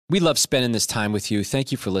We love spending this time with you.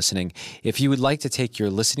 Thank you for listening. If you would like to take your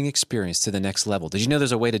listening experience to the next level, did you know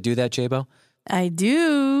there's a way to do that, J-Bo? I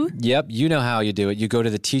do. Yep, you know how you do it. You go to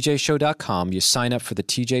thetjshow.com, you sign up for the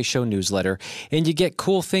TJ Show newsletter, and you get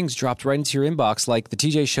cool things dropped right into your inbox like the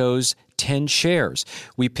TJ Show's 10 shares.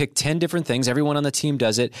 We pick 10 different things, everyone on the team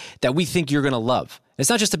does it, that we think you're going to love. It's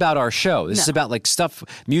not just about our show. This is about like stuff,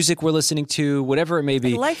 music we're listening to, whatever it may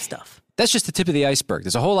be. Life stuff. That's just the tip of the iceberg.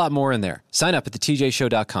 There's a whole lot more in there. Sign up at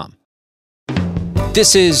thetjshow.com.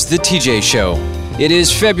 This is The TJ Show. It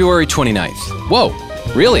is February 29th. Whoa,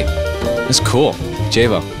 really? That's cool.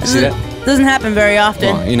 J-Bo, you see that? Doesn't happen very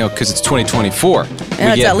often. Well, because it's 2024. And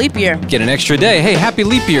it's that leap year. Get an extra day. Hey, happy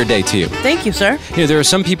leap year day to you. Thank you, sir. There are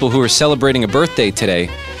some people who are celebrating a birthday today,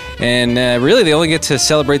 and really they only get to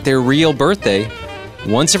celebrate their real birthday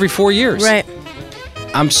once every 4 years. Right.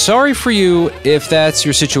 I'm sorry for you if that's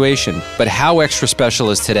your situation, but how extra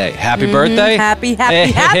special is today? Happy birthday?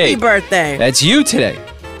 Happy birthday. That's you today.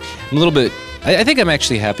 I'm a little bit, I think I'm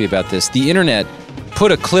actually happy about this. The internet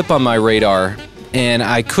put a clip on my radar, and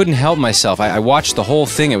I couldn't help myself. I watched the whole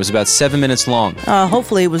thing. It was about 7 minutes long.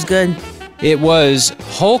 Hopefully it was good. It was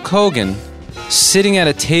Hulk Hogan sitting at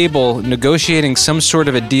a table negotiating some sort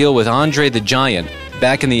of a deal with Andre the Giant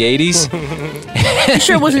back in the 80s. You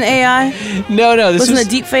sure it wasn't AI? No. This wasn't a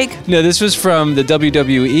deep fake? No, this was from the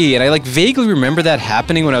WWE, and I vaguely remember that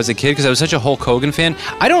happening when I was a kid because I was such a Hulk Hogan fan.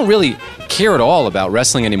 I don't really care at all about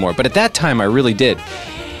wrestling anymore, but at that time I really did.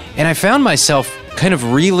 And I found myself kind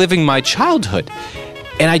of reliving my childhood.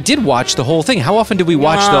 And I did watch the whole thing. How often do we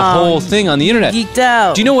watch the whole thing on the internet? Geeked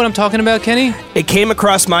out. Do you know what I'm talking about, Kenny? It came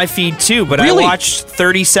across my feed too, but Really? I watched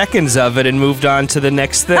 30 seconds of it and moved on to the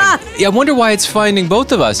next thing. Yeah, I wonder why it's finding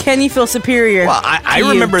both of us. Kenny feels superior. Well, I to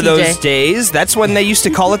you, remember TJ. those days. That's when they used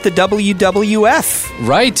to call it the WWF.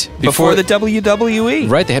 Right. Before the WWE.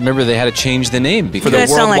 Right, remember they had to change the name. For You the guys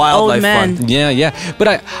World sound like Wildlife old men. Fund. Yeah.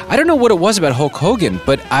 But I don't know what it was about Hulk Hogan,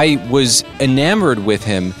 but I was enamored with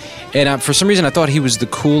him. And for some reason, I thought he was the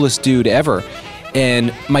coolest dude ever.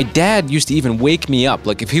 And my dad used to even wake me up.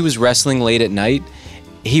 Like, if he was wrestling late at night,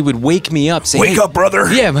 he would wake me up saying, Wake up, brother.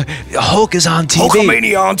 Yeah, Hulk is on TV.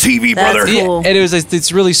 Hulkamania on TV, That's brother. cool. And it was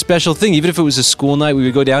this really special thing. Even if it was a school night, we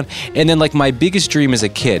would go down. And then, my biggest dream as a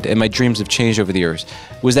kid, and my dreams have changed over the years,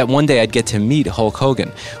 was that one day I'd get to meet Hulk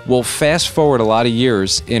Hogan. Well, fast forward a lot of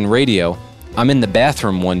years in radio, I'm in the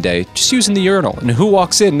bathroom one day, just using the urinal. And who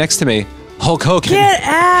walks in next to me? Hulk Hogan. Get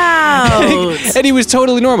out! And he was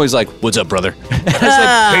totally normal. He's like, "What's up, brother?" I was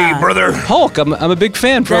like, Hey, brother. Hulk, I'm a big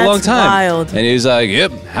fan for a long That's time. wild. And he's like,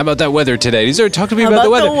 "Yep, how about that weather today?" He started talking to me How about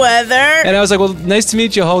about the weather. And I was like, "Well, nice to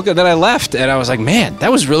meet you, Hulk." And then I left, and I was like, "Man,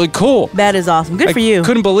 that was really cool." That is awesome. Good for you.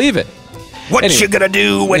 Couldn't believe it. What Anyway. you gonna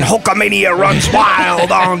do when Hulkamania runs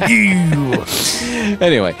wild on you?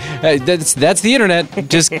 Anyway, that's the internet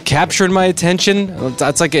just captured my attention.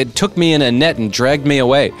 It's like it took me in a net and dragged me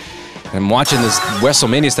away. I'm watching this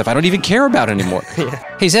WrestleMania stuff I don't even care about anymore.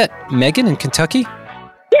 Hey, is that Megan in Kentucky?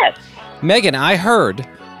 Yes. Megan, I heard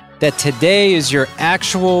that today is your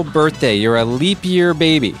actual birthday. You're a leap year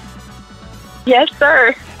baby. Yes,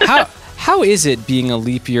 sir. How is it being a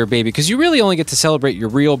leap year baby? Because you really only get to celebrate your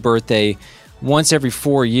real birthday once every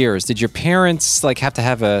 4 years. Did your parents have to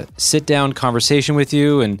have a sit-down conversation with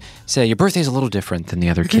you and say, your birthday's a little different than the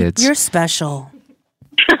other kids? You're special.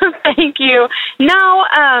 Thank you. No,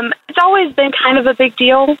 it's always been kind of a big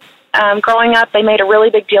deal. Growing up, they made a really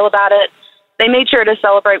big deal about it. They made sure to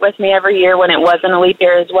celebrate with me every year when it wasn't a leap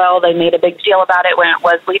year as well. They made a big deal about it when it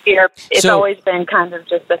was leap year. It's always been kind of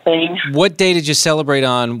just a thing. What day did you celebrate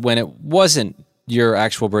on when it wasn't your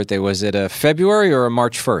actual birthday? Was it a February or a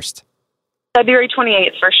March 1st? February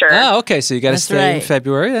 28th for sure. Oh, okay. So you got to That's stay in right.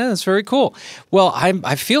 February. Yeah, that's very cool. Well,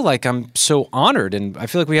 I feel like I'm so honored, and I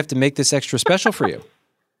feel like we have to make this extra special for you.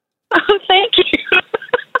 Oh, thank you.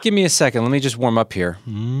 Give me a second. Let me just warm up here.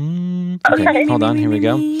 Okay. Hold on. Here we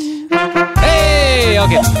go. Hey,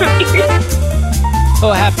 okay.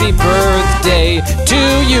 Oh, happy birthday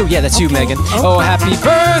to you. Yeah, that's you, Megan. Oh, happy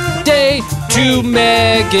birthday to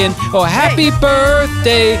Megan. Oh, happy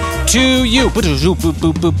birthday to you.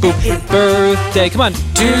 Birthday. Come on,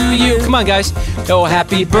 to you. Come on, guys. Oh,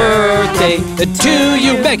 happy birthday to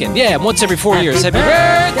you, Megan. Yeah, once every 4 years. Happy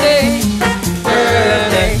birthday.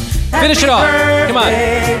 Finish it off. Come on.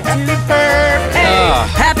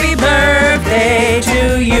 Happy birthday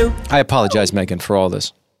to you. I apologize, Megan, for all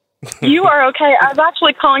this. You are okay. I was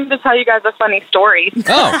actually calling to tell you guys a funny story.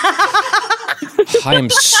 Oh. I am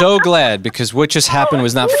so glad, because what just happened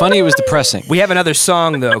was not funny, it was depressing. We have another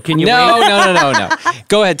song, though. Can you No. wait?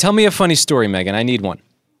 Go ahead. Tell me a funny story, Megan. I need one.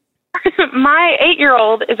 My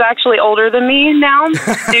 8-year-old is actually older than me now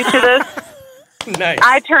due to this. Nice.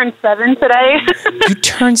 I turned 7 today. You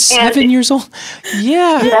turned 7 years old?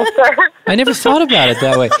 Yeah. Yes, sir. I never thought about it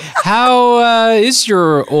that way. How is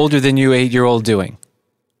your older than you 8-year-old doing?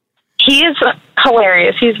 He is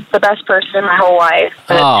hilarious. He's the best person in my whole life.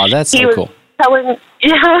 Oh, that's so cool.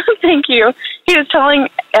 Yeah, thank you. He was telling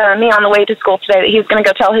me on the way to school today that he was going to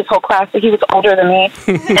go tell his whole class that he was older than me.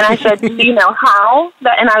 And I said, do you know how?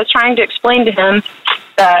 And I was trying to explain to him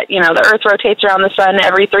that, the Earth rotates around the sun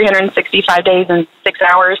every 365 days and 6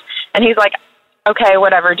 hours. And he's like, okay,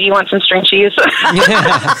 whatever. Do you want some string cheese?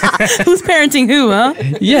 Who's parenting who, huh?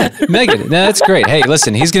 Yeah, Megan. No, that's great. Hey,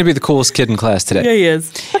 listen, he's going to be the coolest kid in class today. Yeah, he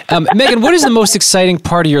is. Megan, what is the most exciting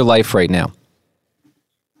part of your life right now?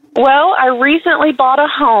 Well, I recently bought a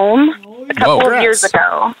home a couple of years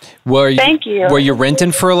ago. Thank you. Were you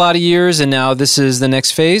renting for a lot of years and now this is the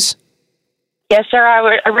next phase? Yes, sir.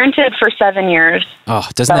 I rented for 7 years. Oh,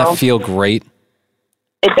 doesn't that feel great?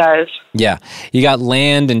 It does. Yeah. You got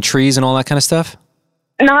land and trees and all that kind of stuff?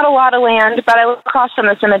 Not a lot of land, but I live across from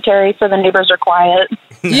the cemetery, so the neighbors are quiet.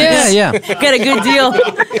 Yeah. Got a good deal.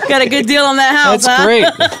 Got a good deal on that house, That's huh? great.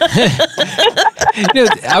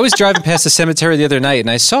 I was driving past the cemetery the other night, and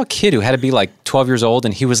I saw a kid who had to be like 12 years old,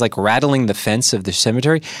 and he was like rattling the fence of the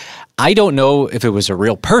cemetery. I don't know if it was a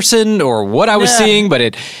real person or what I was seeing, but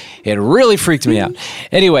it really freaked me out.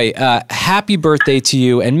 Anyway, happy birthday to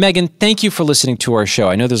you. And Megan, thank you for listening to our show.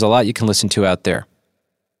 I know there's a lot you can listen to out there.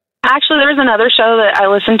 Actually, there's another show that I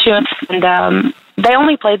listened to, and they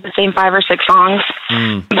only played the same 5 or 6 songs,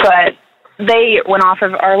 but they went off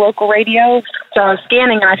of our local radio. So I was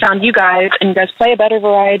scanning, and I found you guys, and you guys play a better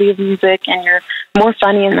variety of music, and you're more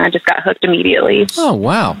funny, and I just got hooked immediately. Oh,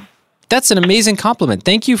 wow. That's an amazing compliment.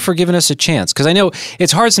 Thank you for giving us a chance, because I know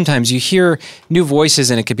it's hard sometimes. You hear new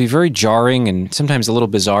voices, and it could be very jarring and sometimes a little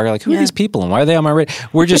bizarre. You're like, who are these people, and why are they on my radio?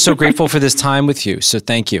 We're just so grateful for this time with you, so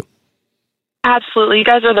thank you. Absolutely. You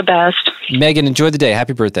guys are the best. Megan, enjoy the day.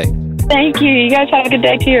 Happy birthday. Thank you. You guys have a good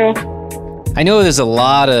day, too. I know there's a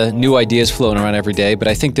lot of new ideas floating around every day, but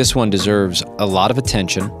I think this one deserves a lot of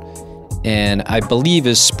attention. And I believe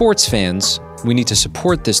as sports fans, we need to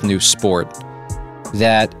support this new sport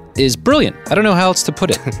that is brilliant. I don't know how else to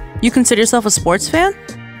put it. You consider yourself a sports fan?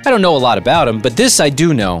 I don't know a lot about him, but this I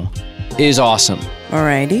do know is awesome.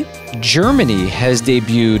 Alrighty. Germany has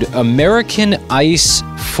debuted American ice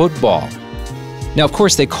football. Now, of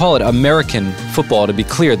course, they call it American football to be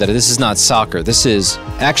clear that this is not soccer. This is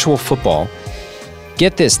actual football.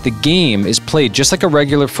 Get this, the game is played just like a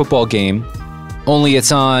regular football game, only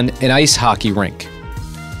it's on an ice hockey rink.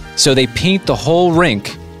 So they paint the whole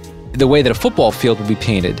rink the way that a football field would be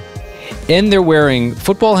painted. And they're wearing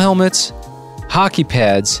football helmets, hockey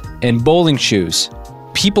pads, and bowling shoes.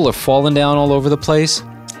 People are falling down all over the place.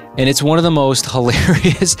 And it's one of the most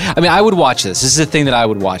hilarious. I mean, I would watch this. This is a thing that I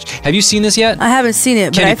would watch. Have you seen this yet? I haven't seen it,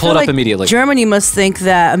 but Kenny, I pull feel it up like immediately. Germany must think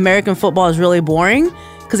that American football is really boring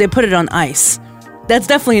because they put it on ice. That's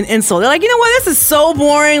definitely an insult. They're like, you know what? This is so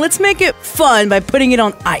boring. Let's make it fun by putting it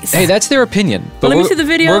on ice. Hey, that's their opinion. But let me see the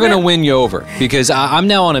video. We're going to win you over because I'm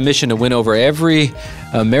now on a mission to win over every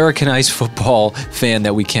American ice football fan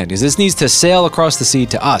that we can because this needs to sail across the sea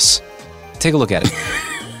to us. Take a look at it.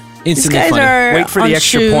 Instantly These guys funny. are Wait for on the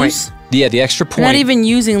extra shoes. point. Yeah, the extra point. They're not even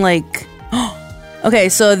using like... Okay,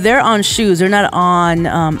 so they're on shoes. They're not on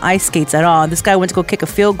ice skates at all. This guy went to go kick a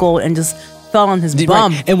field goal and just fell on his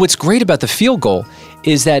bum. Right. And what's great about the field goal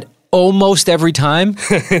is that almost every time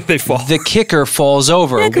They fall. the kicker falls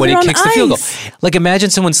over Yeah, 'cause when he they're on kicks the field goal. ice. Like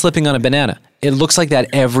imagine someone slipping on a banana. It looks like that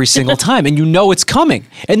every single time, and you know it's coming.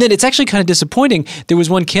 And then it's actually kind of disappointing. There was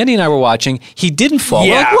one Candy and I were watching. He didn't fall. We're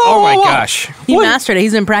Yeah. like, whoa, Oh my whoa, whoa. gosh. He What- mastered it.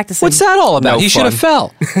 He's been practicing. What's that all about? No He should have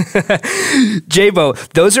fun. fell. J-Bo,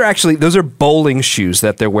 those are bowling shoes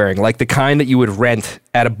that they're wearing, like the kind that you would rent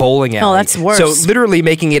at a bowling alley. Oh, that's worse. So literally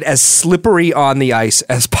making it as slippery on the ice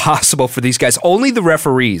as possible for these guys. Only the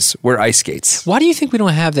referees wear ice skates. Why do you think we don't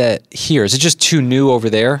have that here? Is it just too new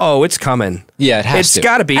over there? Oh, it's coming. Yeah, it has It's to.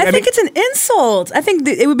 got to be. I think it's an insult. I think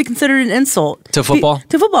it would be considered an insult. To football?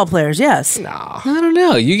 To football players, yes. I don't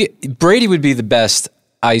know. Brady would be the best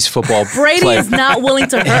ice football Brady player. is not willing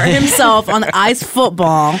to hurt himself on ice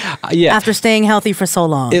football yeah. after staying healthy for so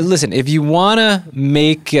long. Listen, if you want to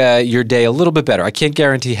make your day a little bit better, I can't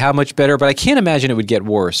guarantee how much better, but I can't imagine it would get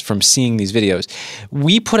worse from seeing these videos.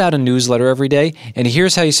 We put out a newsletter every day, and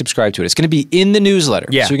here's how you subscribe to it. It's going to be in the newsletter.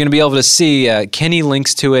 Yeah. So you're going to be able to see Kenny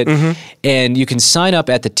links to it, and you can sign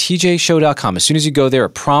up at thetjshow.com. As soon as you go there, it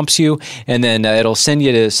prompts you, and then it'll send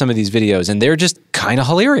you to some of these videos, and they're just kind of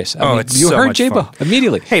hilarious. I mean, it's you so heard much J-Bo fun.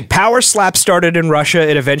 immediately. Hey, Power Slap started in Russia.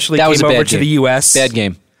 It eventually That was came a bad over to game. the U.S. Bad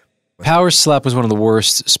game. Power slap was one of the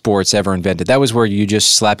worst sports ever invented. That was where you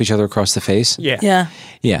just slap each other across the face. Yeah. Yeah.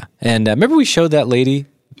 Yeah. And remember we showed that lady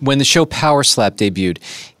when the show Power Slap debuted.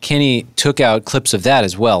 Kenny took out clips of that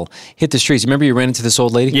as well. Hit the streets. Remember you ran into this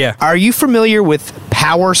old lady? Yeah. Are you familiar with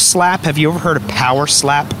Power Slap? Have you ever heard of Power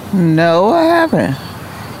Slap? No, I haven't.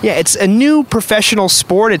 Yeah, it's a new professional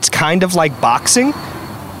sport. It's kind of like boxing.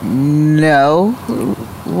 No.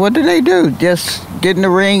 What do they do? Just get in the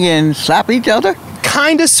ring and slap each other?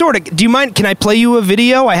 Kind of, sort of. Do you mind? Can I play you a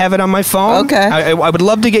video? I have it on my phone. Okay. I would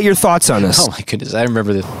love to get your thoughts on this. Oh my goodness, I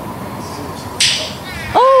remember this.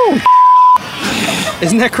 Oh,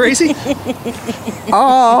 Isn't that crazy?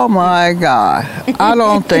 oh my God. I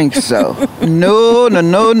don't think so. No. That's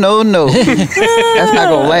not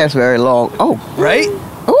going to last very long. Oh, Right?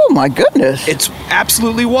 oh my goodness. It's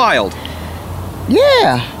absolutely wild.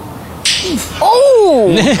 Yeah.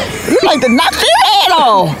 Oh, you like to knock your head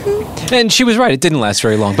off. And she was right, it didn't last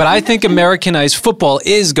very long. But I think Americanized football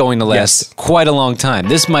is going to last Yes. quite a long time.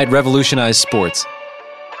 This might revolutionize sports.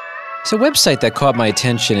 It's a website that caught my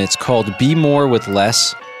attention. It's called Be More with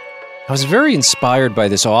Less. I was very inspired by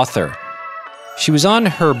this author. She was on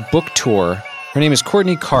her book tour. Her name is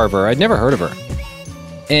Courtney Carver. I'd never heard of her.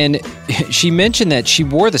 And she mentioned that she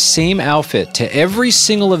wore the same outfit to every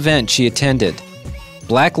single event she attended.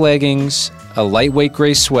 Black leggings, a lightweight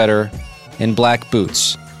gray sweater, and black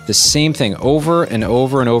boots. The same thing over and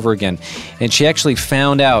over and over again. And she actually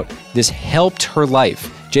found out this helped her life.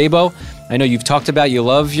 J-Bo, I know you've talked about you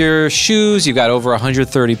love your shoes. You've got over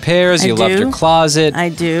 130 pairs. I You love do. your closet. I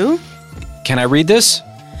do. Can I read this?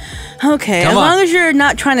 Okay, Come as on. long as you're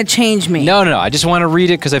not trying to change me. No. I just want to read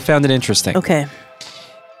it because I found it interesting. Okay.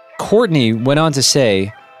 Courtney went on to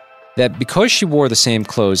say that because she wore the same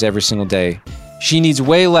clothes every single day, she needs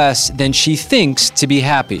way less than she thinks to be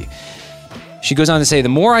happy. She goes on to say, the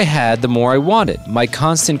more I had, the more I wanted. My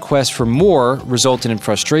constant quest for more resulted in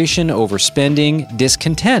frustration, overspending,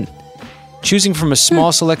 discontent. Choosing from a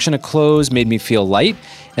small selection of clothes made me feel light,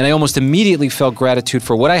 and I almost immediately felt gratitude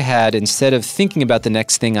for what I had instead of thinking about the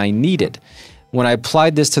next thing I needed. When I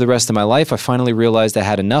applied this to the rest of my life, I finally realized I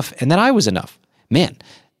had enough and that I was enough. Man,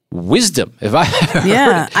 wisdom. If I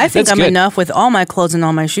Yeah, I think That's I'm good. enough with all my clothes and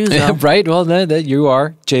all my shoes, though. Right? Well, that you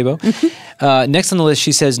are, J-Bo. Next on the list,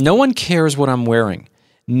 she says, no one cares what I'm wearing.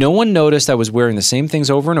 No one noticed I was wearing the same things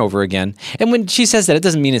over and over again. And when she says that, it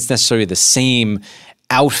doesn't mean it's necessarily the same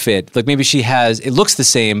outfit. Like maybe it looks the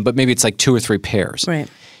same, but maybe it's like 2 or 3 pairs. Right.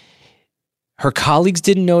 Her colleagues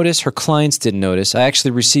didn't notice. Her clients didn't notice. I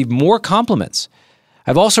actually received more compliments.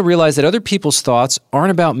 I've also realized that other people's thoughts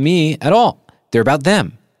aren't about me at all. They're about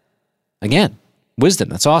them. Again, wisdom.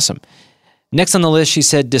 That's awesome. Next on the list, she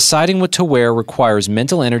said, deciding what to wear requires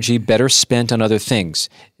mental energy better spent on other things.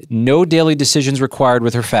 No daily decisions required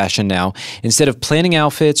with her fashion now. Instead of planning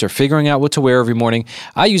outfits or figuring out what to wear every morning,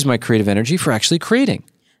 I use my creative energy for actually creating.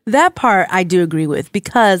 That part I do agree with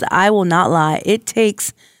because I will not lie. It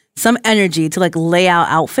takes some energy to like lay out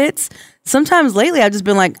outfits. Sometimes lately I've just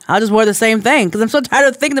been like, I'll just wear the same thing because I'm so tired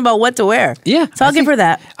of thinking about what to wear. Yeah. So I'll give her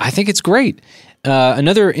that. I think it's great.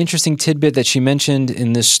 Another interesting tidbit that she mentioned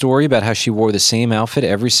in this story about how she wore the same outfit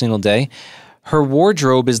every single day, her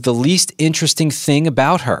wardrobe is the least interesting thing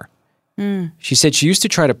about her. She said she used to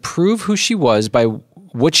try to prove who she was by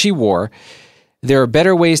what she wore. There are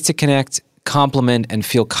better ways to connect, compliment, and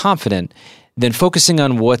feel confident than focusing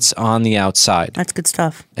on what's on the outside. That's good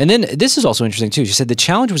stuff. And then this is also interesting too. She said the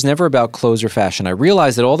challenge was never about clothes or fashion. I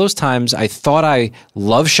realized that all those times I thought I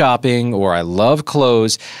love shopping or I love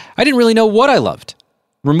clothes, I didn't really know what I loved.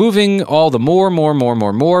 Removing all the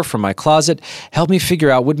more from my closet helped me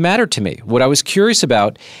figure out what mattered to me, what I was curious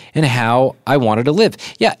about, and how I wanted to live.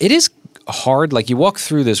 Yeah, it is hard. Like you walk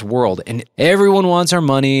through this world and everyone wants our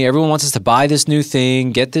money. Everyone wants us to buy this new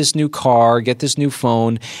thing, get this new car, get this new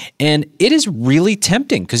phone. And it is really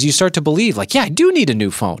tempting because you start to believe like, yeah, I do need a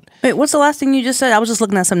new phone. Wait, what's the last thing you just said? I was just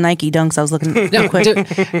looking at some Nike Dunks. I was looking real quick.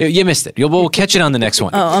 You missed it. We'll catch it on the next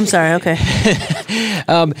one. Oh, I'm sorry. Okay.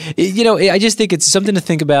 I just think it's something to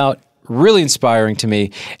think about. Really inspiring to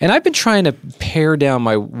me. And I've been trying to pare down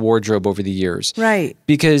my wardrobe over the years. Right.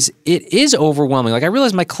 Because it is overwhelming. Like I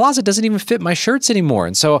realize my closet doesn't even fit my shirts anymore.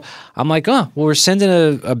 And so I'm like, we're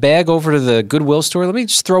sending a bag over to the Goodwill store. Let me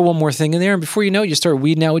just throw one more thing in there. And before you know it, you start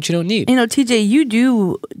weeding out what you don't need. You know, TJ, you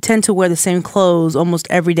do tend to wear the same clothes almost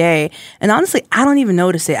every day. And honestly, I don't even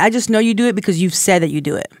notice it. I just know you do it because you've said that you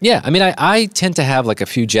do it. Yeah. I mean, I tend to have like a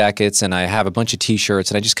few jackets and I have a bunch of T-shirts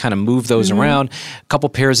and I just kind of move those around, a couple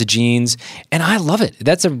pairs of jeans. And I love it.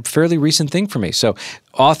 That's a fairly recent thing for me. So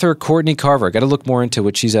author Courtney Carver, got to look more into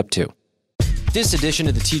what she's up to. This edition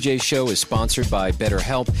of the TJ Show is sponsored by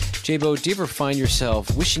BetterHelp. J-Bo, do you ever find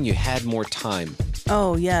yourself wishing you had more time?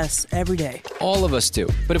 Oh, yes, every day. All of us do.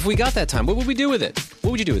 But if we got that time, what would we do with it?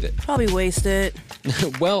 What would you do with it? Probably waste it.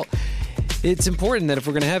 Well, it's important that if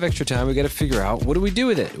we're going to have extra time, we got to figure out, what do we do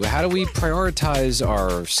with it? How do we prioritize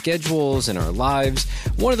our schedules and our lives?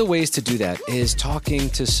 One of the ways to do that is talking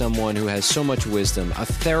to someone who has so much wisdom. A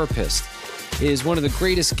therapist is one of the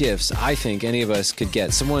greatest gifts I think any of us could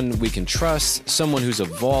get. Someone we can trust, someone who's a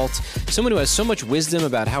vault, someone who has so much wisdom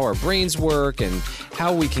about how our brains work and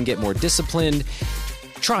how we can get more disciplined.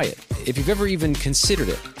 Try it. If you've ever even considered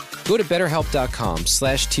it, go to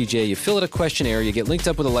BetterHelp.com/TJ. You fill out a questionnaire. You get linked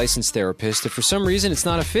up with a licensed therapist. If for some reason it's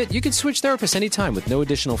not a fit, you can switch therapists anytime with no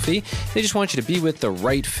additional fee. They just want you to be with the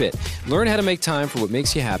right fit. Learn how to make time for what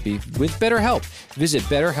makes you happy with BetterHelp. Visit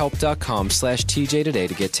BetterHelp.com/TJ today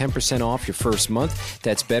to get 10% off your first month.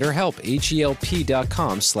 That's BetterHelp,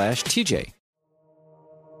 HELP.com/TJ.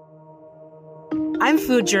 I'm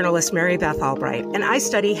food journalist Mary Beth Albright, and I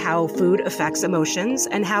study how food affects emotions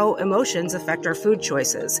and how emotions affect our food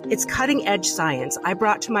choices. It's cutting-edge science I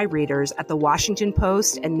brought to my readers at The Washington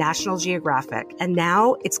Post and National Geographic, and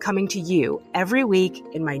now it's coming to you every week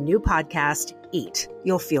in my new podcast, Eat,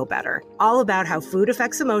 You'll Feel Better, all about how food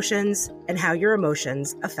affects emotions and how your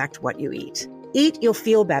emotions affect what you eat. Eat, You'll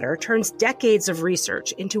Feel Better turns decades of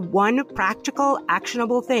research into one practical,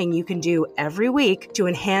 actionable thing you can do every week to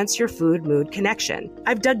enhance your food-mood connection.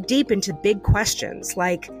 I've dug deep into big questions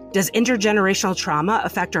like, does intergenerational trauma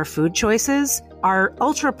affect our food choices? Are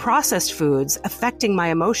ultra-processed foods affecting my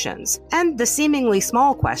emotions? And the seemingly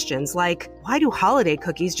small questions like, why do holiday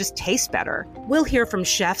cookies just taste better? We'll hear from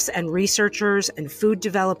chefs and researchers and food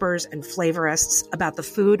developers and flavorists about the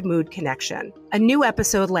food-mood connection. A new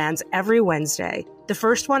episode lands every Wednesday, the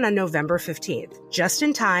first one on November 15th, just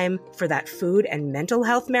in time for that food and mental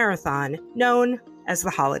health marathon known as the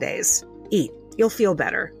holidays. Eat, You'll Feel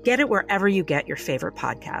Better. Get it wherever you get your favorite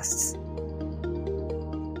podcasts.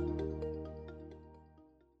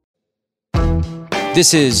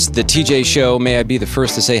 This is the TJ Show. May I be the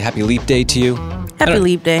first to say Happy Leap Day to you? Happy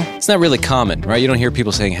Leap Day. It's not really common, right? You don't hear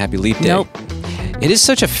people saying Happy Leap Day. Nope. It is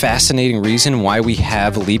such a fascinating reason why we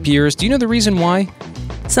have leap years. Do you know the reason why?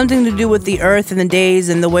 Something to do with the Earth and the days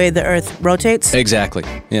and the way the Earth rotates? Exactly.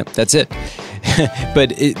 Yeah, that's it.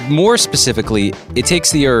 But more specifically, it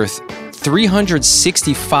takes the Earth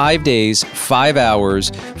 365 days, 5 hours,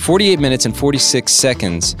 48 minutes, and 46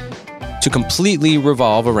 seconds to completely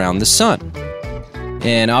revolve around the sun.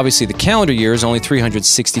 And obviously the calendar year is only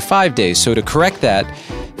 365 days. So to correct that,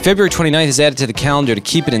 February 29th is added to the calendar to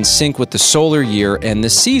keep it in sync with the solar year and the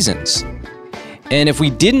seasons. And if we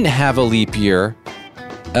didn't have a leap year,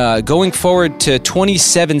 going forward to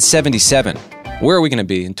 2777, where are we going to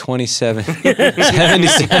be in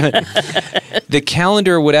 2777? The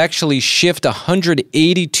calendar would actually shift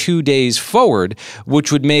 182 days forward,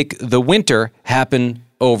 which would make the winter happen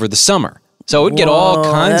over the summer. So it would get all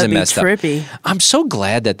kinds of messed up. I'm so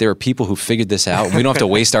glad that there are people who figured this out. We don't have to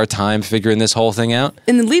waste our time figuring this whole thing out.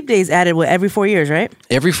 And the leap days added, every 4 years, right?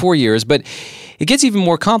 Every 4 years, but it gets even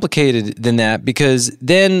more complicated than that because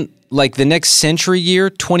then, like the next century year,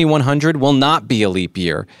 2100, will not be a leap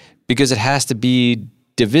year because it has to be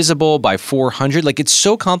divisible by 400. Like, it's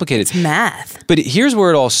so complicated. It's math. But here's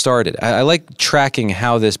where it all started. I like tracking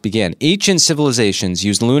how this began. Ancient civilizations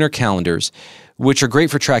used lunar calendars, which are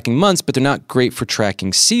great for tracking months, but they're not great for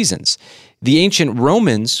tracking seasons. The ancient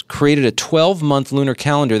Romans created a 12-month lunar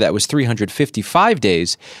calendar that was 355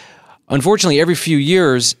 days. Unfortunately, every few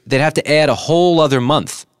years, they'd have to add a whole other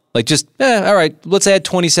month. Like just, all right, let's add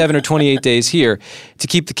 27 or 28 days here to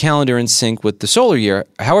keep the calendar in sync with the solar year.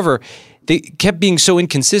 However, they kept being so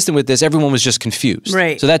inconsistent with this, everyone was just confused.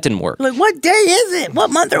 Right. So that didn't work. Like, what day is it?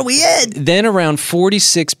 What month are we in? Then around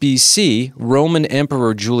 46 BC, Roman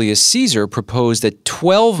Emperor Julius Caesar proposed a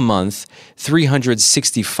 12-month,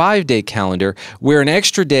 365-day calendar where an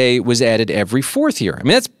extra day was added every fourth year. I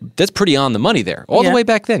mean, that's pretty on the money there, all the way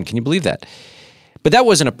back then. Can you believe that? But that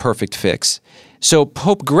wasn't a perfect fix. So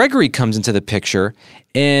Pope Gregory comes into the picture,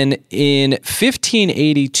 and in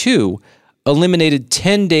 1582, eliminated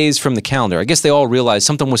 10 days from the calendar. I guess they all realized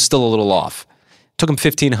something was still a little off. It took them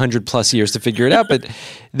 1,500 plus years to figure it out, but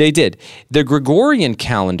they did. The Gregorian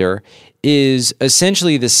calendar is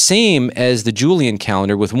essentially the same as the Julian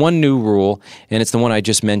calendar with one new rule, and it's the one I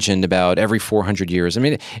just mentioned about every 400 years. I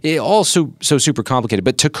mean, it all so super complicated.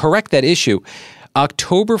 But to correct that issue,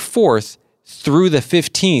 October 4th through the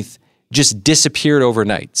 15th just disappeared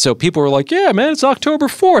overnight. So people were like, yeah, man, it's October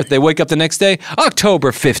 4th. They wake up the next day,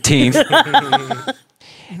 October 15th.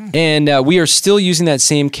 And we are still using that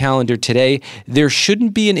same calendar today. There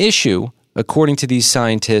shouldn't be an issue according to these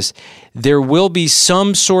scientists, there will be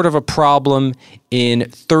some sort of a problem in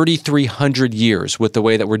 3,300 years with the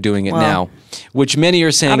way that we're doing it now, which many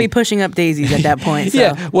are saying... I'll be pushing up daisies at that point. So.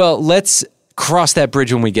 Yeah, well, let's cross that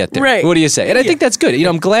bridge when we get there. Right. What do you say? And I think that's good.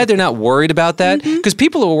 I'm glad they're not worried about that, because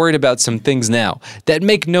people are worried about some things now that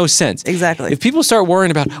make no sense. Exactly. If people start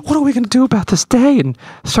worrying about, what are we going to do about this day in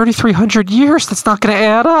 3,300 years? That's not going to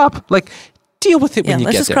add up. Like, deal with it when you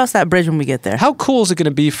get there. Let's just cross that bridge when we get there. How cool is it going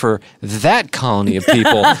to be for that colony of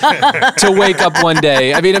people to wake up one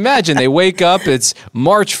day? I mean, imagine they wake up, it's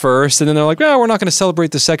March 1st, and then they're like, we're not going to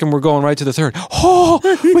celebrate the 2nd, we're going right to the 3rd. Oh,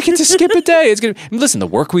 we get to skip a day. It's going to listen, the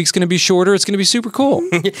work week's going to be shorter. It's going to be super cool.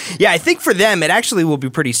 Yeah, I think for them, it actually will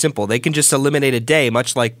be pretty simple. They can just eliminate a day,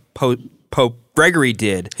 much like Pope Gregory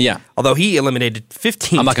did. Yeah. Although he eliminated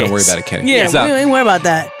 15 I'm not going to worry days. about it, Kenny. Yeah, we ain't worry about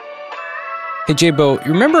that. Hey, J-Bo,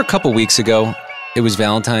 you remember a couple weeks ago, it was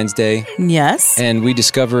Valentine's Day? Yes. And we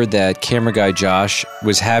discovered that camera guy Josh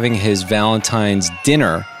was having his Valentine's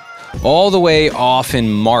dinner all the way off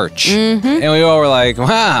in March. And we all were like,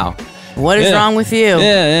 wow. What is wrong with you?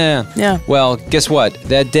 Yeah. Well, guess what?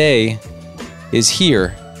 That day is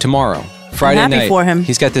here tomorrow, Friday I'm happy night. for him.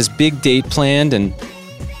 He's got this big date planned, and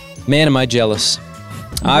man, am I jealous.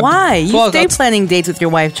 Why? You stay planning dates with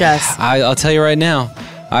your wife, Jess. I'll tell you right now.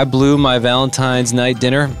 I blew my Valentine's night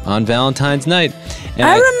dinner on Valentine's night. And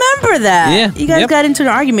I remember that. Yeah. You guys got into an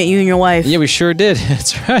argument, you and your wife. Yeah, we sure did.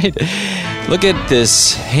 That's right. Look at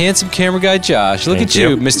this handsome camera guy, Josh. Look at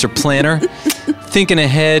you, Mr. Planner. Thinking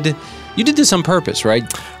ahead. You did this on purpose, right?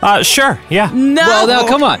 Sure, yeah. No. Well, now,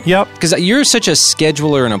 come on. Yep. Because you're such a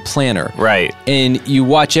scheduler and a planner. Right. And you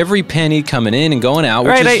watch every penny coming in and going out.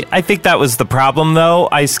 Right, I think that was the problem, though.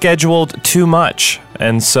 I scheduled too much,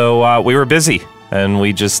 and so we were busy. And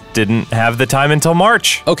we just didn't have the time until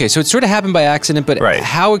March. Okay, so it sort of happened by accident, but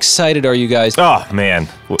how excited are you guys? Oh, man.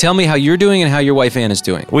 Tell me how you're doing and how your wife Anna's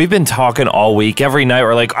doing. We've been talking all week. Every night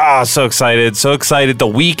we're like, so excited, so excited. The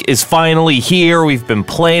week is finally here. We've been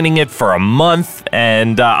planning it for a month.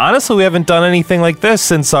 And honestly, we haven't done anything like this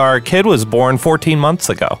since our kid was born 14 months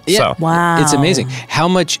ago. Yeah. So. Wow. It's amazing how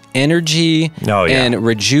much energy and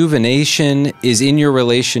rejuvenation is in your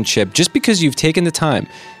relationship just because you've taken the time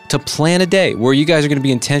to plan a day where you guys are going to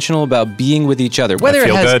be intentional about being with each other. Whether I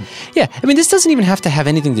feel good. Yeah, I mean, this doesn't even have to have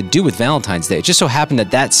anything to do with Valentine's Day. It just so happened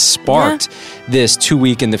that sparked this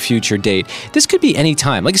 2-week in the future date. This could be any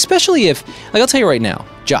time, like especially if, like I'll tell you right now,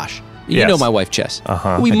 Josh, you know my wife Jess.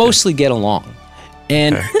 We mostly get along,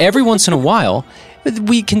 and every once in a while,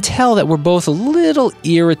 we can tell that we're both a little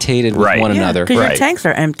irritated with one another. Because your tanks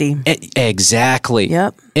are empty. Exactly.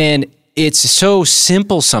 Yep. And it's so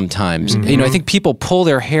simple sometimes. You know, I think people pull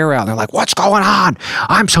their hair out and they're like, what's going on?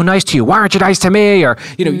 I'm so nice to you. Why aren't you nice to me? Or,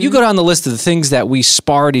 you go down the list of the things that we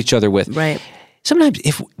sparred each other with. Right. Sometimes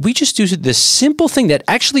if we just do this simple thing that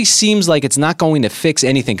actually seems like it's not going to fix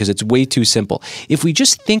anything because it's way too simple. If we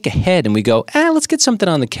just think ahead and we go, let's get something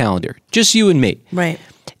on the calendar. Just you and me. Right.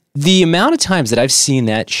 The amount of times that I've seen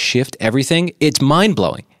that shift everything, it's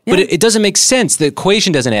mind-blowing. But it doesn't make sense. The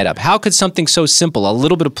equation doesn't add up. How could something so simple, a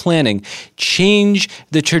little bit of planning, change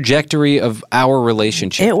the trajectory of our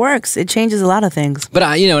relationship? It works. It changes a lot of things. But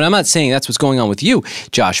and I'm not saying that's what's going on with you,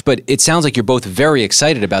 Josh, but it sounds like you're both very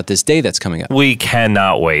excited about this day that's coming up. We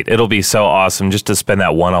cannot wait. It'll be so awesome just to spend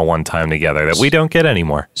that one-on-one time together that we don't get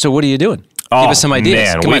anymore. So what are you doing? Give us some ideas.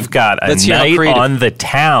 Man, Come we've on. got a Let's hear how night creative. on the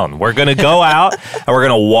town. We're going to go out and we're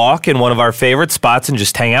going to walk in one of our favorite spots and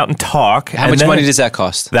just hang out and talk. How much money does that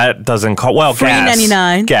cost? That doesn't cost, well, gas.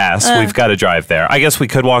 $3.99. Gas. We've got to drive there. I guess we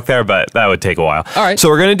could walk there, but that would take a while. All right. So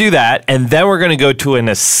we're going to do that, and then we're going to go to an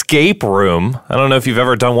escape room. I don't know if you've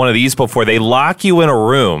ever done one of these before. They lock you in a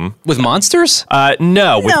room. With monsters?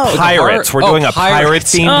 No, with pirates. We're doing a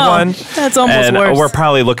pirate-themed one. That's almost and worse. We're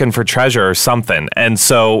probably looking for treasure or something. And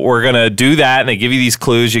so we're going to do that, and they give you these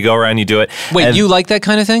clues. You go around, you do it. Wait, and, you like that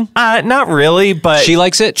kind of thing? not really, but She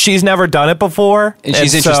likes it? She's never done it before, And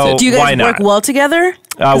she's so interested. Do you why guys not? work well together?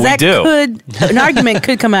 'Cause we that do. An argument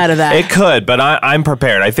could come out of that. It could, but I'm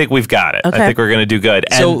prepared. I think we've got it. Okay. I think we're going to do good.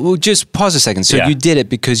 And So just pause a second. So Yeah. you did it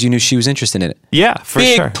because you knew she was interested in it. yeah, for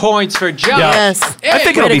Big sure. points for Josh. Yes. I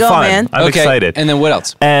think Way it'll to be go, fun. man. I'm excited. And then what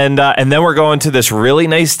else? And then we're going to this really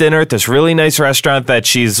nice dinner at this really nice restaurant that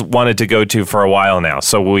she's wanted to go to for a while now.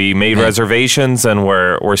 So we made reservations and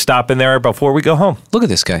we're stopping there before we go home. Look at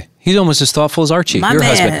this guy. He's almost as thoughtful as Archie, My your man,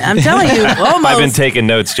 husband. I'm telling you, almost. I've been taking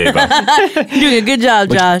notes, J-Bo. You're doing a good job,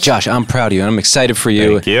 Josh. Josh, I'm proud of you, and I'm excited for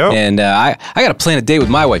you. Thank you. And I got to plan a date with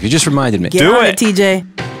my wife. You just reminded me. Get Do on it. TJ.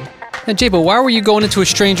 Now, Jabo, why were you going into a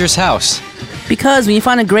stranger's house? Because when you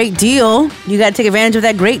find a great deal, you got to take advantage of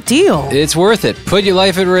that great deal. It's worth it. Put your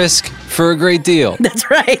life at risk for a great deal. That's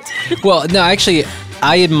right. Well, no, actually,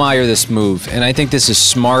 I admire this move, and I think this is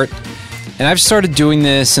smart. And I've started doing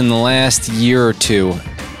this in the last year or two,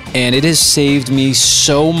 and it has saved me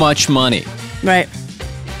so much money. Right.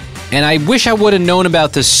 And I wish I would have known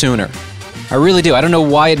about this sooner. I really do. I don't know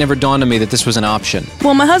why it never dawned on me that this was an option.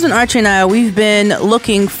 Well, my husband Archie and I, we've been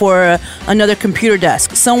looking for another computer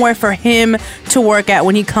desk, somewhere for him to work at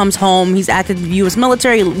when he comes home. He's active in the U.S.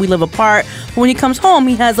 military. We live apart. But when he comes home,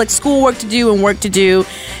 he has like schoolwork to do and work to do.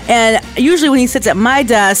 And usually when he sits at my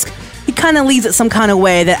desk, he kind of leaves it some kind of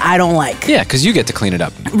way that I don't like. Yeah, because you get to clean it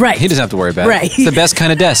up. Right. He doesn't have to worry about Right. it. It's the best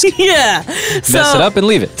kind of desk. Yeah. Mess it up and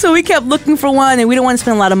leave it. So we kept looking for one, and we didn't want to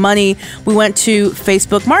spend a lot of money. We went to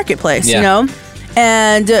Facebook Marketplace, Yeah. you know?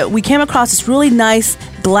 And we came across this really nice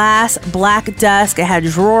glass black desk. It had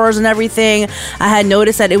drawers and everything. I had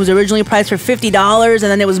noticed that it was originally priced for $50,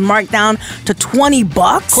 and then it was marked down to $20.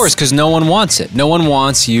 Of course, because no one wants it. No one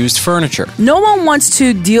wants used furniture. No one wants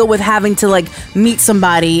to deal with having to like meet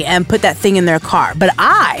somebody and put that thing in their car. But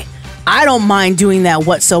I don't mind doing that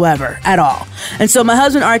whatsoever at all. And so my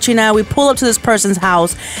husband Archie and I, we pull up to this person's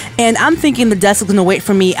house, and I'm thinking the desk is going to wait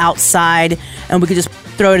for me outside, and we could just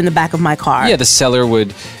throw it in the back of my car. Yeah, the seller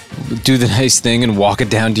would do the nice thing and walk it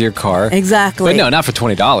down to your car. Exactly. But no, not for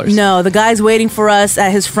 $20. No, the guy's waiting for us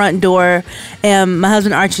at his front door, and my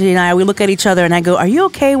husband Archie and I, we look at each other, and I go, "Are you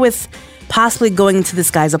okay with possibly going into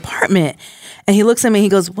this guy's apartment?" And he looks at me and he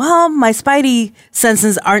goes, "Well, my spidey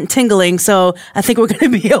senses aren't tingling, so I think we're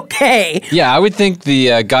going to be okay." Yeah, I would think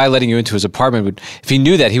the guy letting you into his apartment would, if he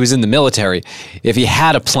knew that he was in the military, if he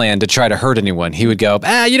had a plan to try to hurt anyone, he would go,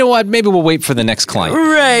 you know what, maybe we'll wait for the next client.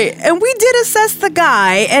 Right. And we did assess the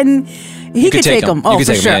guy, and he could take him. Oh,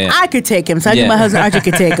 for sure. Yeah. I could take him. So I think Yeah. my husband Archie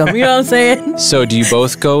could take him. You know what I'm saying? So do you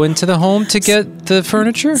both go into the home to get the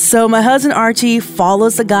furniture? So my husband Archie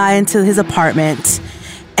follows the guy into his apartment.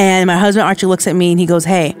 And my husband Archie looks at me and he goes,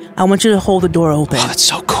 "Hey, I want you to hold the door open." Oh, that's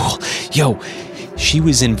so cool. Yo, she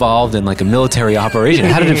was involved in like a military operation.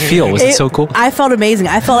 How did it feel? Was it so cool? I felt amazing.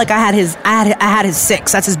 I felt like I had his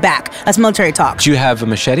six. That's his back. That's military talk. Did you have a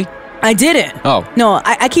machete? I didn't. Oh. No,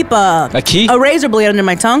 I keep a key? a razor blade under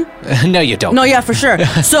my tongue. No, you don't. No, yeah, for sure.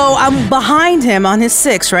 So I'm behind him on his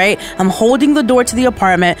six, right? I'm holding the door to the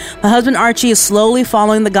apartment. My husband Archie is slowly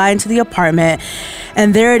following the guy into the apartment.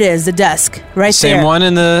 And there it is, the desk, right there. Same one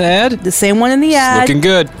in the ad? The same one in the ad. Looking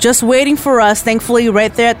good. Just waiting for us, thankfully,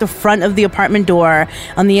 right there at the front of the apartment door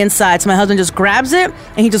on the inside. So my husband just grabs it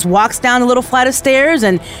and he just walks down a little flight of stairs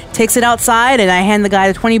and takes it outside. And I hand the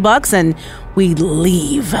guy the $20 and we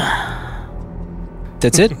leave.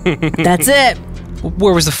 That's it? That's it.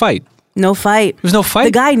 Where was the fight? No fight. There was no fight?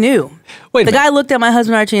 The guy knew. Wait a The minute. guy looked at my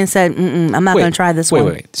husband Archie and said, I'm not going to try this one.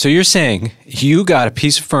 Wait. So you're saying you got a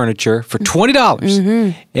piece of furniture for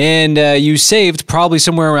 $20 and you saved probably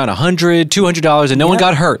somewhere around $100, $200 and no one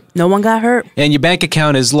got hurt. No one got hurt. And your bank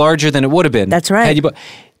account is larger than it would have been. That's right. Had you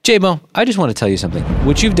J-Mo, I just want to tell you something.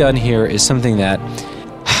 What you've done here is something that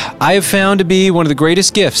I have found to be one of the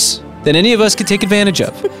greatest gifts that any of us could take advantage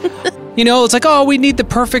of. You know, it's like, oh, we need the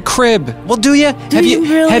perfect crib. Well, do you? Have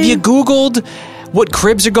you Googled what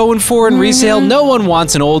cribs are going for in resale? No one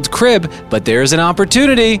wants an old crib, but there's an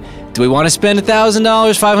opportunity. Do we want to spend $1,000,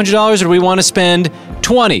 $500, or do we want to spend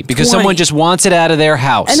 $20 because someone just wants it out of their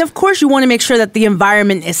house? And of course, you want to make sure that the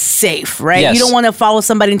environment is safe, right? Yes. You don't want to follow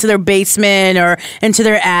somebody into their basement or into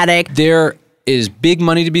their attic. There is big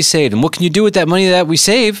money to be saved. And what can you do with that money that we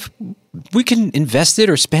save? We can invest it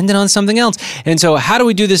or spend it on something else. And so how do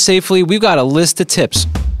we do this safely? We've got a list of tips.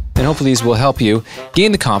 And hopefully these will help you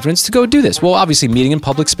gain the confidence to go do this. Well, obviously meeting in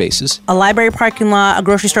public spaces. A library parking lot, a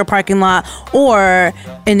grocery store parking lot, or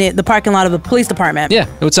in the parking lot of a police department. Yeah.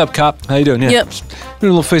 What's up, cop? How you doing? Yeah. Yep.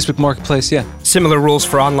 Doing a little Facebook Marketplace, yeah. Similar rules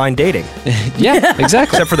for online dating, Yeah,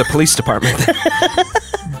 exactly. except for the police department.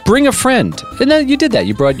 Bring a friend. And then you did that.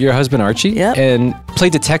 You brought your husband, Archie, Yep. and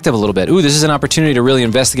played detective a little bit. Ooh, this is an opportunity to really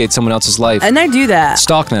investigate someone else's life. And I do that.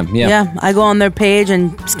 Stalk them, yeah. Yeah, I go on their page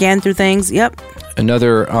and scan through things. Yep.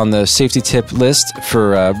 Another on the safety tip list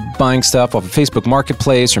for buying stuff off of Facebook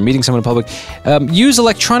Marketplace or meeting someone in public. Use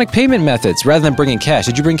electronic payment methods rather than bringing cash.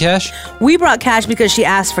 Did you bring cash? We brought cash because she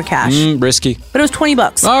asked for cash, Risky. but it was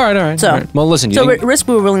 $20. All right. So, all right. Well, listen. risk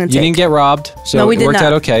we were willing to You take. didn't get robbed, so No, we it did worked not.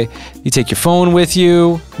 out okay. You take your phone with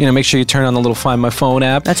you. You know, make sure you turn on the little Find My Phone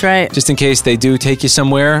app. That's right. Just in case they do take you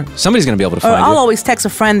somewhere, somebody's going to be able to Or find I'll you. always text a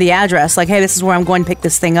friend the address, like, "Hey, this is where I'm going to pick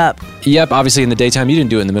this thing up." Yep. Obviously, in the daytime, you didn't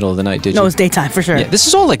do it in the middle of the night, did you? No, it's daytime for sure. Yeah, this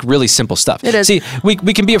is all like really simple stuff. It is. See, we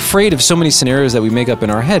can be afraid of so many scenarios that we make up in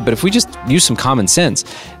our head, but if we just use some common sense,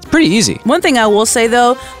 it's Pretty easy. One thing I will say,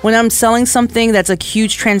 though, when I'm selling something that's a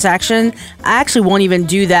huge transaction, I actually won't even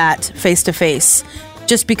do that face-to-face.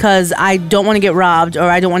 Just because I don't want to get robbed or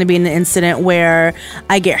I don't want to be in an incident where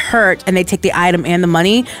I get hurt and they take the item and the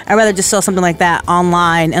money. I'd rather just sell something like that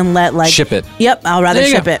online and ship it. Yep, I'll rather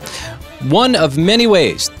ship it. One of many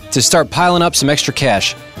ways to start piling up some extra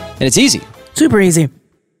cash. And it's easy. Super easy.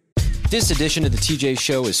 This edition of the TJ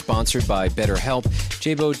Show is sponsored by BetterHelp.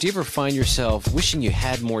 J-Bo, do you ever find yourself wishing you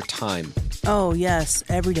had more time? Oh, yes,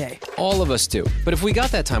 every day. All of us do. But if we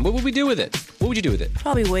got that time, what would we do with it? What would you do with it?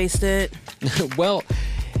 Probably waste it. Well,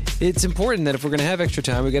 it's important that if we're going to have extra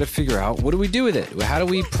time, we got to figure out, what do we do with it? How do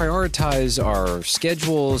we prioritize our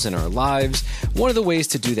schedules and our lives? One of the ways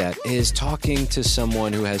to do that is talking to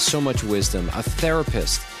someone who has so much wisdom. A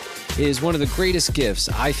therapist is one of the greatest gifts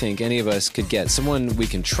I think any of us could get. Someone we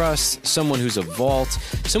can trust, someone who's a vault,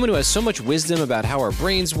 someone who has so much wisdom about how our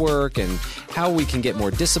brains work and how we can get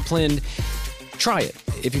more disciplined. Try it.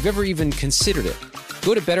 If you've ever even considered it,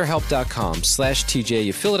 go to BetterHelp.com/TJ.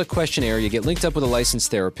 You fill out a questionnaire. You get linked up with a licensed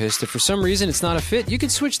therapist. If for some reason it's not a fit, you can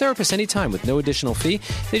switch therapists anytime with no additional fee.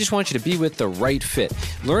 They just want you to be with the right fit.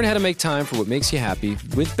 Learn how to make time for what makes you happy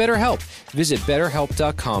with BetterHelp. Visit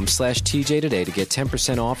BetterHelp.com/TJ today to get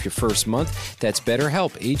 10% off your first month. That's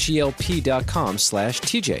BetterHelp,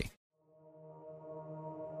 HELP.com/TJ.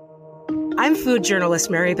 I'm food journalist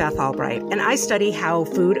Mary Beth Albright, and I study how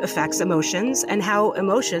food affects emotions and how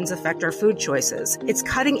emotions affect our food choices. It's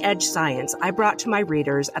cutting-edge science I brought to my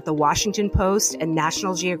readers at the Washington Post and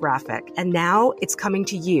National Geographic, and now it's coming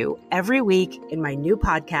to you every week in my new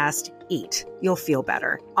podcast, Eat, You'll Feel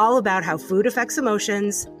Better, all about how food affects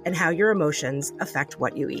emotions and how your emotions affect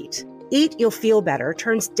what you eat. Eat, You'll Feel Better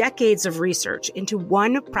turns decades of research into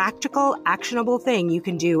one practical, actionable thing you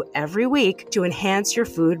can do every week to enhance your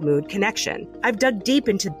food-mood connection. I've dug deep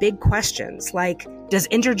into big questions like, does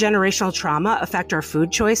intergenerational trauma affect our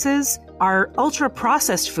food choices? Are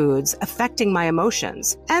ultra-processed foods affecting my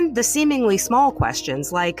emotions? And the seemingly small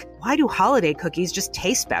questions like, why do holiday cookies just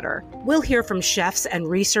taste better? We'll hear from chefs and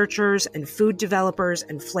researchers and food developers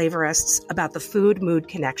and flavorists about the food-mood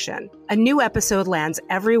connection. A new episode lands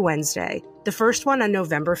every Wednesday, the first one on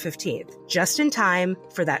November 15th, just in time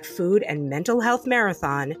for that food and mental health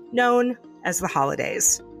marathon known as the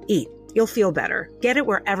holidays. Eat, You'll Feel Better. Get it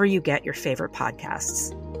wherever you get your favorite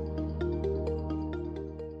podcasts.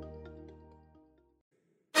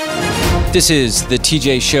 This is the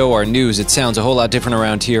TJ Show, our news. It sounds a whole lot different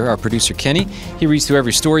around here. Our producer, Kenny, he reads through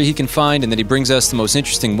every story he can find, and then he brings us the most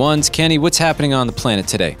interesting ones. Kenny, what's happening on the planet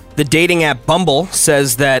today? The dating app Bumble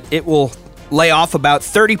says that it will lay off about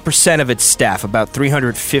 30% of its staff, about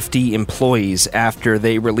 350 employees, after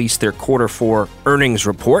they release their quarter 4 earnings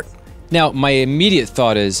report. Now, my immediate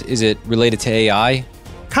thought is it related to AI?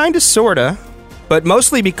 Kinda, sorta, but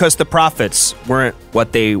mostly because the profits weren't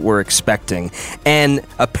what they were expecting. And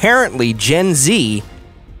apparently Gen Z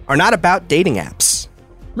are not about dating apps.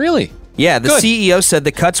 Really? Yeah, the Good. CEO said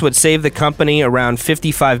the cuts would save the company around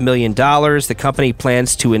 $55 million. The company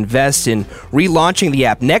plans to invest in relaunching the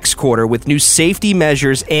app next quarter with new safety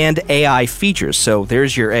measures and AI features. So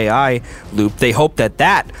there's your AI loop. They hope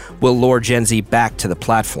that will lure Gen Z back to the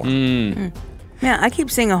platform. Yeah, I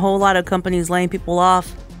keep seeing a whole lot of companies laying people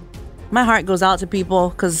off. My heart goes out to people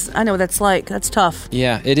because I know what that's like. That's tough.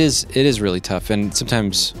 Yeah, it is really tough, and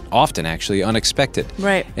sometimes, often actually, unexpected.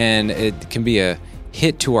 Right. And it can be a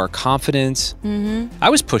hit to our confidence. Mm-hmm. I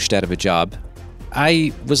was pushed out of a job.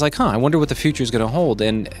 I was like, I wonder what the future is going to hold.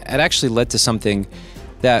 And it actually led to something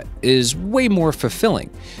that is way more fulfilling.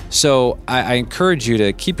 So I encourage you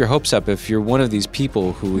to keep your hopes up if you're one of these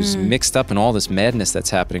people who's mixed up in all this madness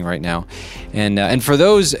that's happening right now. And for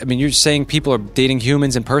those, I mean, you're saying people are dating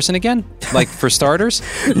humans in person again? Like, for starters?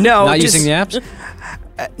 No. Not using the apps?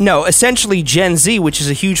 No, essentially Gen Z, which is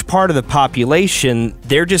a huge part of the population,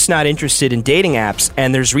 they're just not interested in dating apps,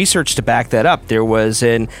 and there's research to back that up. There was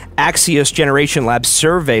an Axios Generation Lab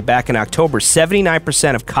survey back in October.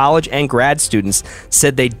 79% of college and grad students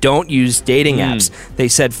said they don't use dating apps. They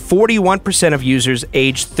said 41% of users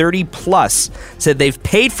aged 30 plus said they've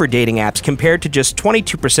paid for dating apps, compared to just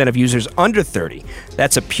 22% of users under 30.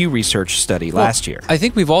 That's a Pew Research study last year. I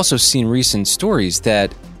think we've also seen recent stories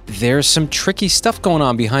that there's some tricky stuff going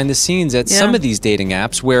on behind the scenes at some of these dating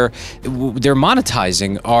apps where they're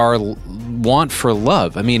monetizing our want for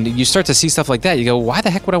love. I mean, you start to see stuff like that. You go, why the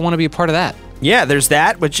heck would I want to be a part of that? Yeah, there's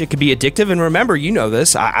that, which it can be addictive. And remember, you know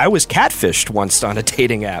this, I was catfished once on a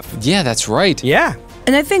dating app. Yeah, that's right. Yeah.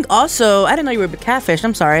 And I think also, I didn't know you were catfished.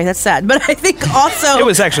 I'm sorry, that's sad. But I think also It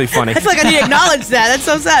was actually funny. I feel like I need to acknowledge that. That's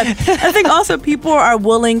so sad. I think also people are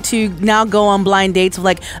willing to now go on blind dates with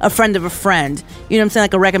like a friend of a friend. You know what I'm saying?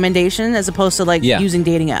 Like a recommendation as opposed to like using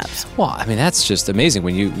dating apps. Well, I mean, that's just amazing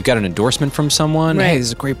when you got an endorsement from someone. Right. Hey, this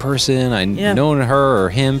is a great person. I've known her or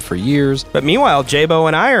him for years. But meanwhile, J-Bo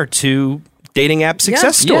and I are two dating app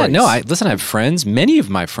success stories. Yeah, no, I have friends. Many of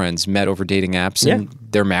my friends met over dating apps, and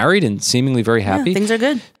they're married and seemingly very happy. Yeah, things are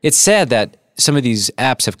good. It's sad that some of these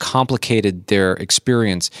apps have complicated their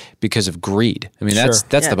experience because of greed. I mean, that's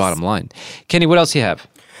the bottom line. Kenny, what else do you have?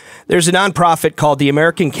 There's a nonprofit called the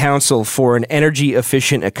American Council for an Energy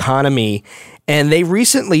Efficient Economy, and they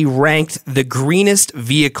recently ranked the greenest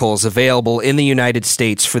vehicles available in the United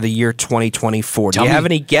States for the year 2024. Do you have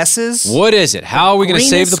any guesses? What is it? How are we going to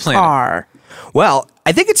save the planet? Car. Well,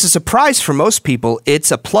 I think it's a surprise for most people. It's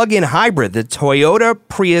a plug-in hybrid. The Toyota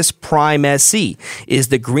Prius Prime SE is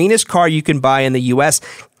the greenest car you can buy in the U.S.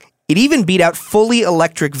 It even beat out fully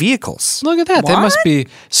electric vehicles. Look at that. They must be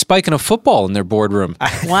spiking a football in their boardroom.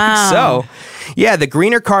 Wow. So, yeah, the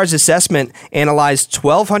Greener Cars Assessment analyzed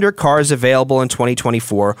 1,200 cars available in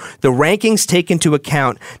 2024. The rankings take into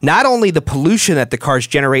account not only the pollution that the cars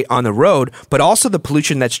generate on the road, but also the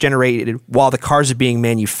pollution that's generated while the cars are being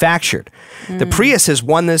manufactured. The Prius has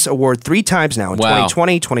won this award 3 times now in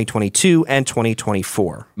 2020, 2022, and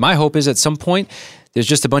 2024. My hope is at some point, there's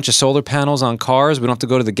just a bunch of solar panels on cars. We don't have to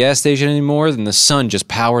go to the gas station anymore. Then the sun just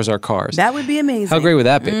powers our cars. That would be amazing. How great would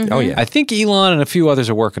that be? Mm-hmm. Oh, yeah. I think Elon and a few others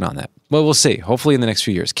are working on that. Well, we'll see. Hopefully in the next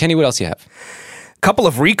few years. Kenny, what else do you have? Couple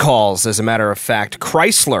of recalls, as a matter of fact.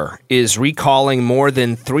 Chrysler is recalling more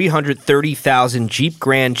than 330,000 Jeep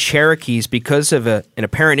Grand Cherokees because of an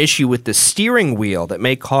apparent issue with the steering wheel that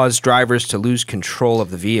may cause drivers to lose control of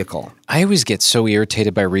the vehicle. I always get so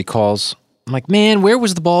irritated by recalls. I'm like, man, where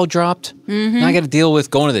was the ball dropped? Now I got to deal with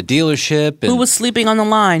going to the dealership and Who was sleeping on the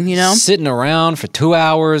line, you know? sitting around for 2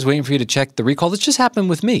 hours waiting for you to check the recall. This just happened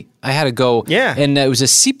with me. I had to go, and it was a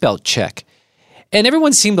seatbelt check. And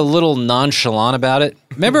everyone seemed a little nonchalant about it.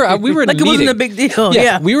 Remember, we were in like a meeting. It wasn't a big deal.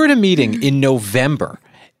 Yeah. We were in a meeting in November,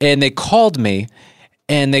 and they called me,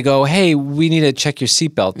 and they go, hey, we need to check your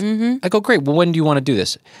seatbelt. I go, great. Well, when do you want to do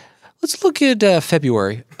this? Let's look at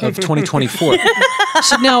February of 2024.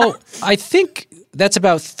 So now, I think that's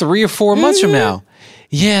about 3 or 4 months from now.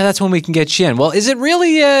 Yeah, that's when we can get you in. Well, is it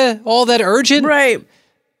really all that urgent? Right.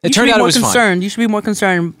 It turned out it was concerned. fine. You should be more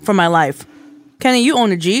concerned for my life. Kenny, you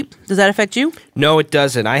own a Jeep. Does that affect you? No, it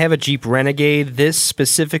doesn't. I have a Jeep Renegade. This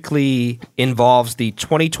specifically involves the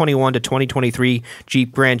 2021 to 2023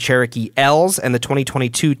 Jeep Grand Cherokee L's and the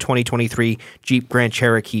 2022-2023 Jeep Grand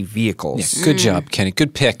Cherokee vehicles. Yeah, good job, Kenny.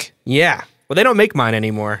 Good pick. Yeah. Well, they don't make mine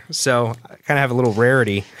anymore, so I kind of have a little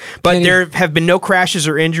rarity. But there have been no crashes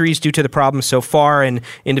or injuries due to the problem so far, and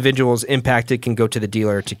individuals impacted can go to the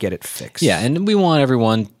dealer to get it fixed. Yeah, and we want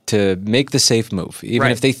everyone to make the safe move.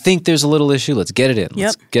 Even if they think there's a little issue, let's get it in.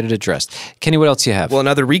 Let's get it addressed. Kenny, what else do you have? Well,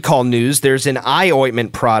 another recall news, there's an eye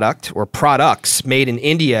ointment product or products made in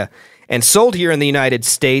India and sold here in the United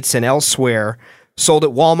States and elsewhere, sold at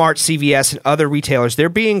Walmart, CVS, and other retailers. They're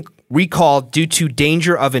being recalled due to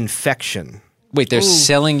danger of infection. Wait, they're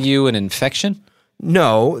selling you an infection?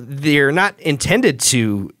 No, they're not intended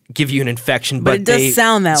to give you an infection, but it does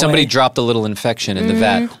sound that way. Somebody dropped a little infection in the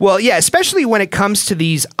vat. Well, yeah, especially when it comes to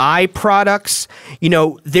these eye products, you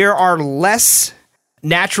know, there are less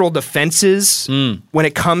natural defenses when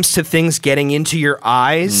it comes to things getting into your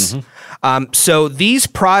eyes. So these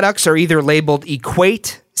products are either labeled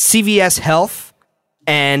Equate, CVS Health,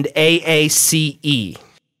 and AACE.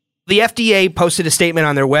 The FDA posted a statement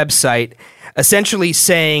on their website essentially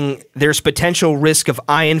saying there's potential risk of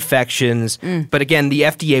eye infections, but again, the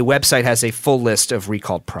FDA website has a full list of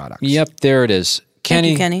recalled products. Yep, there it is. Thank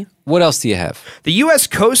you, Kenny. What else do you have? The U.S.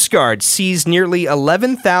 Coast Guard seized nearly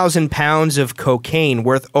 11,000 pounds of cocaine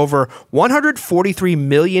worth over $143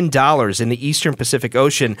 million in the Eastern Pacific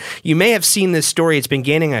Ocean. You may have seen this story. It's been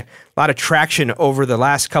gaining a lot of traction over the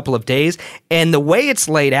last couple of days. And the way it's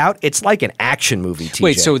laid out, it's like an action movie, TJ.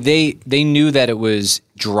 Wait, so they knew that it was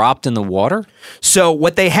dropped in the water? So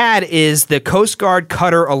what they had is the Coast Guard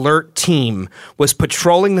Cutter Alert Team was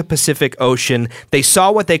patrolling the Pacific Ocean. They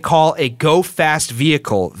saw what they call a go-fast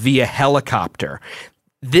vehicle via helicopter.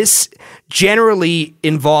 This generally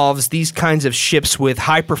involves these kinds of ships with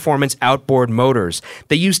high-performance outboard motors.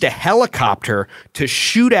 They used a helicopter to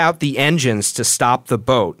shoot out the engines to stop the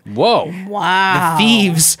boat. Whoa. Wow. The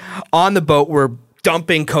thieves on the boat were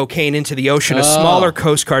dumping cocaine into the ocean. A smaller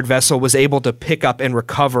Coast Guard vessel was able to pick up and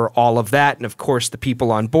recover all of that. And of course, the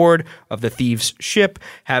people on board of the thieves' ship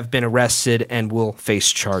have been arrested and will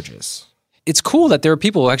face charges. it's cool that there are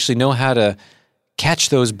people who actually know how to catch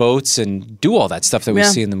those boats and do all that stuff that we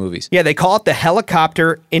see in the movies. Yeah, they call it the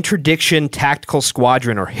Helicopter Interdiction Tactical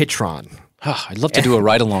Squadron, or HITRON. Oh, I'd love to do a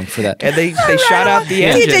ride-along for that. And they shot out the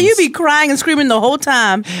engines. TJ, you'd be crying and screaming the whole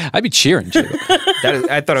time. I'd be cheering, Jay.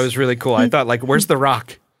 I thought it was really cool. I thought, like, where's The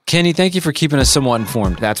Rock? Kenny, thank you for keeping us somewhat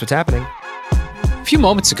informed. That's what's happening. A few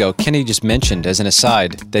moments ago, Kenny just mentioned, as an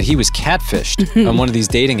aside, that he was catfished on one of these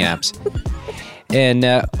dating apps. And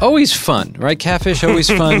always fun, right? Catfish, always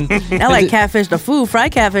fun. I like catfish, the food.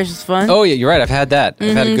 Fried catfish is fun. Oh, yeah, you're right. I've had that.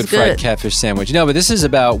 I've had a good it's fried good. catfish sandwich. No, but this is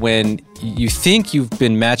about when you think you've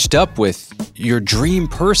been matched up with your dream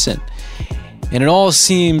person. And it all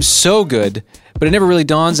seems so good, but it never really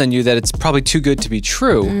dawns on you that it's probably too good to be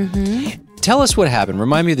true. Tell us what happened.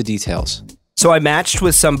 Remind me of the details. So I matched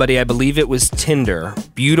with somebody, I believe it was Tinder,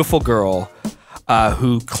 beautiful girl,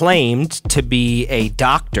 who claimed to be a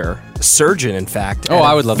doctor, a surgeon, in fact. Oh, at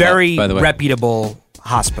I a would love that, very by the way. reputable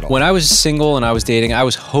hospital. When I was single and I was dating, I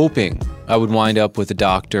was hoping I would wind up with a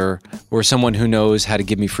doctor or someone who knows how to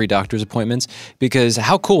give me free doctor's appointments, because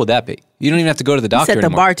how cool would that be? You don't even have to go to the doctor Set the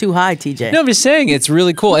anymore. bar too high, TJ. No, I'm just saying it's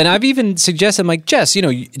really cool. And I've even suggested, I'm like, Jess,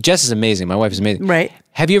 Jess is amazing. My wife is amazing. Right.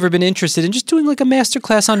 Have you ever been interested in just doing like a master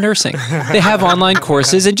class on nursing? They have online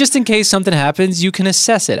courses, and just in case something happens, you can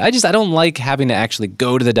assess it. I don't like having to actually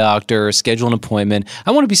go to the doctor or schedule an appointment.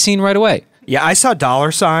 I want to be seen right away. Yeah, I saw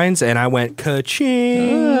dollar signs and I went,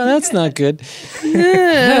 ka-ching. Oh, that's not good.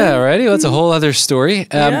 Yeah, alrighty. Well, that's a whole other story.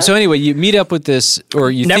 So anyway, you meet up with this,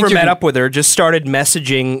 or you Never think met up with her, just started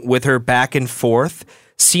messaging with her back and forth.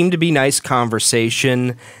 Seemed to be nice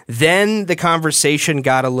conversation. Then the conversation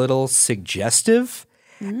got a little suggestive.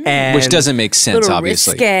 And which doesn't make sense, Little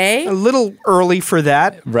obviously. risque. a little early for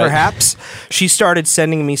that, Right. perhaps. She started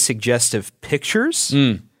sending me suggestive pictures.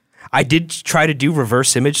 I did try to do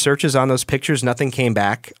reverse image searches on those pictures. Nothing came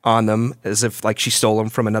back on them, as if like she stole them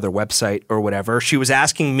from another website or whatever. She was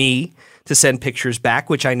asking me to send pictures back,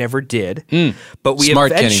 which I never did. But we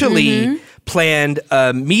Smart, Kenny. eventually planned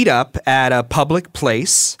a meetup at a public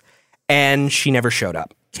place, and she never showed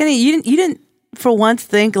up. Kenny, you didn't for once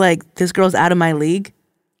think like this girl's out of my league?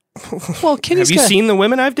 Well, Kenny's Have you seen the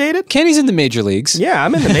women I've dated? Kenny's in the major leagues. Yeah,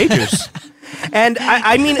 I'm in the majors. And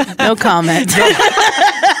I mean, No comment.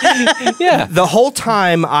 Yeah. the whole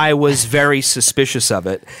time I was very suspicious of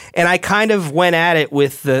it. And I kind of went at it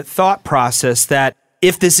with the thought process that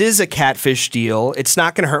if this is a catfish deal, it's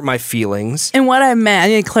not going to hurt my feelings. And what I meant, I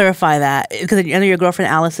need to clarify that because I know your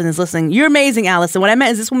girlfriend Allison is listening. You're amazing, Allison. What I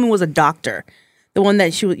meant is this woman was a doctor. The one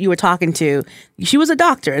that you were talking to, she was a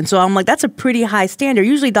doctor. And so I'm like, that's a pretty high standard.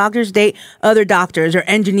 Usually doctors date other doctors or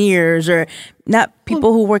engineers or not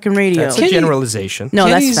people who work in radio. That's a generalization. No,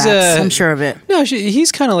 Kenny's, that's facts. I'm sure of it. No,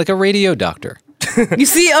 he's kind of like a radio doctor. You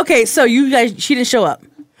see? Okay, so you guys, she didn't show up.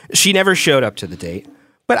 She never showed up to the date.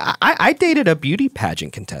 But I dated a beauty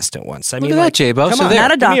pageant contestant once. I mean, at that, like, J-Bo. come So on, there.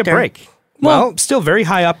 Not a give me a doctor. break. Well, still very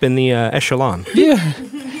high up in the echelon. Yeah.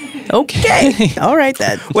 Okay. All right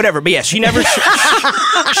then. Whatever, but yeah, she never.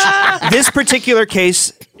 This particular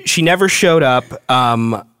case, she never showed up.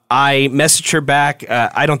 I messaged her back.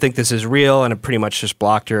 I don't think this is real, and I pretty much just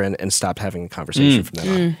blocked her and stopped having a conversation from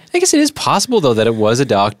then on. I guess it is possible, though, that it was a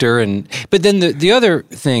doctor. But then the other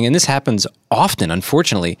thing, and this happens often,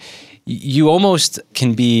 unfortunately, you almost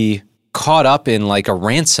can be caught up in like a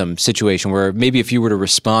ransom situation where maybe if you were to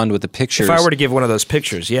respond with the pictures. If I were to give one of those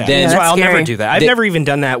pictures, yeah. Then- That's why that's I'll never scary. do that. I've never even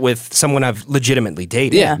done that with someone I've legitimately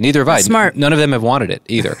dated. Yeah, neither have I. That's smart. None of them have wanted it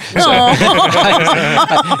either. So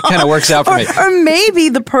kind of works out for me. Or maybe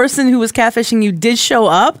the person who was catfishing you did show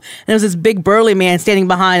up, and there was this big burly man standing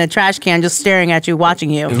behind a trash can, just staring at you, watching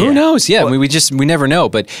you. Who knows? Yeah, we never know.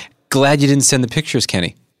 But glad you didn't send the pictures,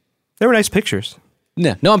 Kenny. They were nice pictures.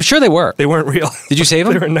 No, I'm sure they were. They weren't real. Did you save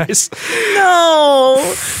them? They were nice.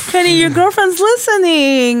 No, Kenny, your girlfriend's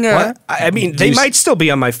listening. What? I mean, they might still be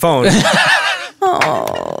on my phone.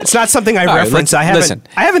 It's not something I right, reference. listen.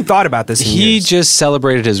 I haven't thought about this in He years. just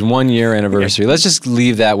celebrated his 1 year anniversary. Let's just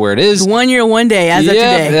leave that where it is. 1 year, 1 day, as of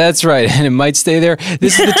Yeah, today. that's right. And it might stay there.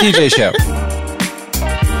 This is the TJ Show.